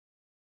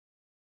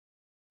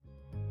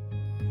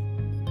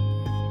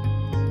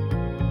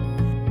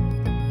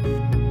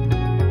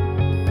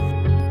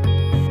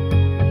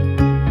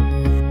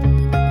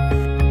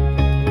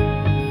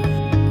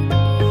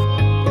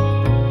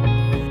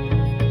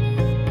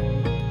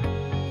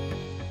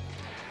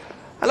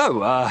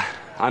Hello,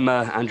 I'm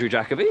Andrew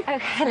Jacoby. Oh,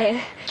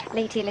 hello,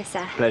 Lady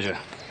Alyssa. Pleasure.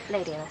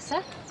 Lady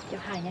Alyssa, Your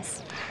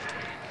Highness.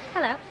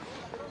 Hello.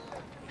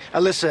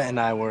 Alyssa and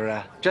I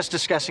were just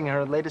discussing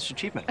her latest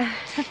achievement.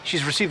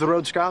 She's received the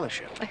Rhodes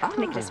Scholarship.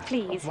 Nicholas,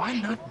 please. Why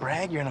not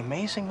brag? You're an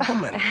amazing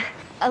woman.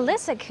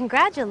 Alyssa,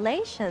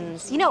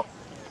 congratulations. You know,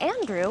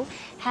 Andrew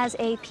has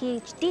a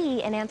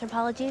PhD in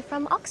anthropology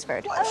from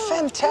Oxford. What?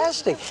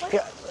 Fantastic. Yeah,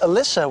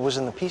 Alyssa was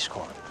in the Peace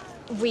Corps.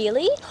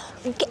 Really?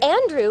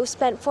 Andrew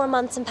spent 4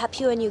 months in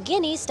Papua New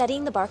Guinea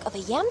studying the bark of a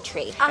yam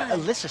tree.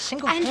 Alyssa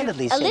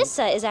single-handedly saved...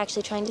 Alyssa is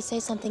actually trying to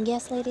say something.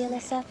 Yes, Lady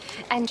Alyssa?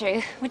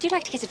 Andrew, would you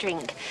like to get a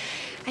drink?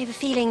 I have a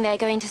feeling they're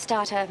going to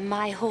start a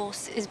 "my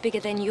horse is bigger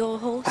than your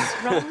horse"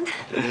 run.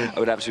 I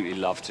would absolutely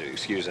love to,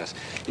 excuse us.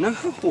 You know,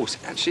 her horse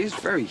actually is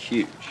very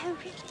huge. Oh,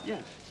 really? Yeah.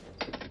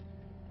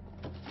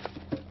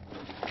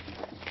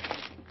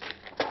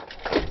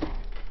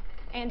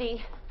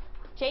 Andy,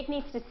 Jake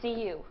needs to see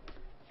you.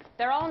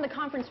 They're all in the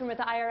conference room with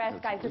the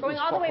IRS guys. They're going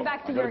all the way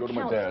back to your account. I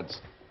gotta go to my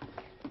dad's.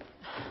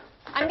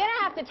 I'm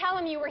gonna have to tell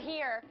him you were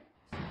here.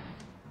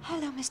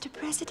 Hello, Mr.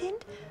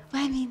 President.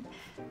 Well, I mean,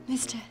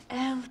 Mr.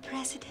 L.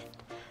 President.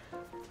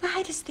 Well,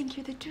 I just think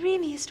you're the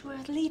dreamiest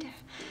world leader.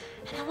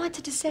 And I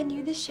wanted to send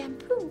you this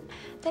shampoo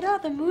that all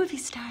the movie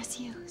stars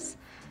use.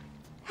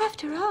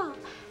 After all,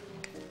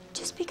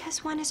 just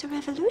because one is a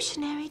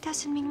revolutionary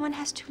doesn't mean one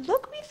has to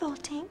look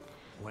revolting.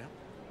 Well...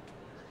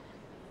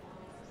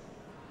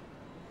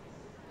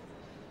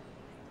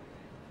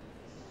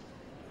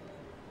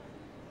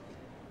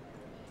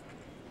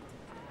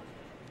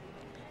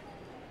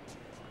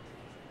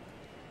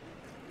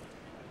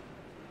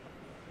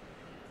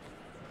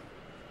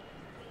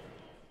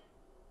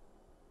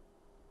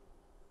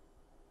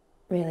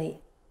 Really,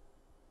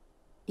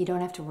 you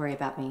don't have to worry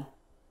about me.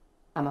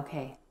 I'm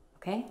okay,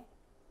 okay?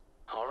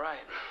 All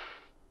right.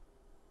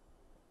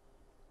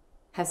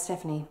 How's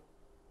Stephanie?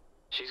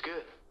 She's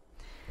good.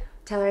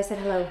 Tell her I said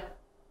hello.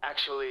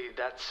 Actually,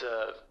 that's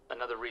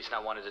another reason I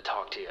wanted to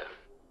talk to you.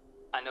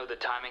 I know the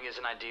timing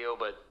isn't ideal,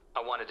 but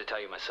I wanted to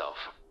tell you myself.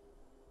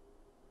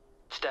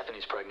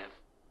 Stephanie's pregnant.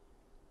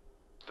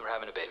 We're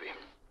having a baby.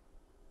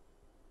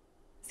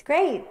 It's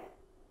great.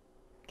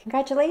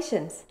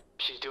 Congratulations.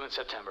 She's due in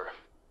September.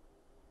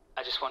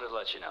 I just wanted to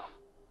let you know.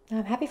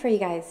 I'm happy for you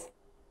guys.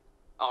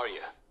 Are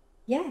you?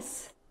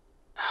 Yes.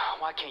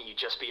 Why can't you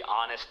just be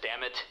honest,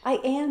 damn it? I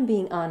am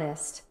being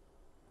honest.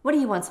 What do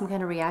you want, some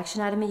kind of reaction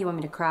out of me? You want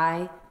me to cry?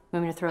 You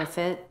want me to throw a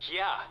fit?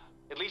 Yeah.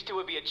 At least it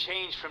would be a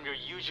change from your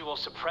usual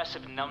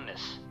suppressive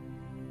numbness.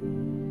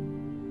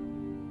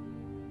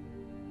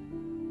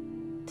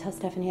 Tell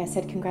Stephanie I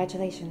said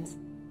congratulations.